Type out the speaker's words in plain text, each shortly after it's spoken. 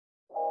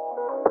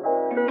We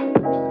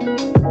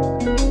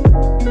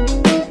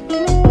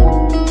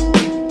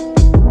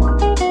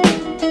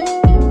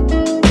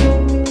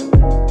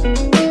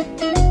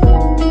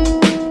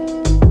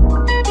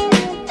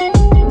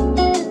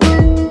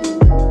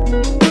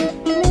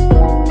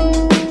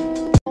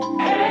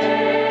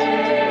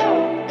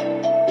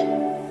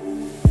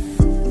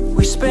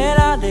spent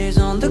our days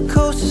on the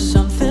coast of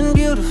something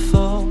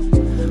beautiful.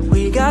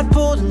 We got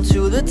pulled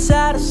into the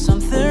tide of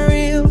something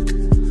real.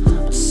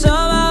 But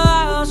somehow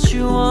I lost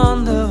you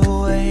on the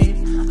way.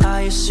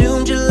 I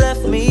assumed you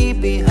left me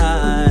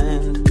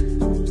behind.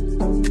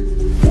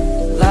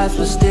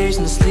 Lifeless days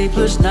and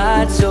sleepless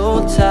nights,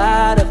 so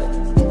tired of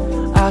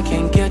it. I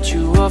can't get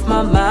you off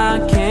my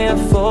mind, can't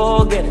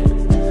forget it.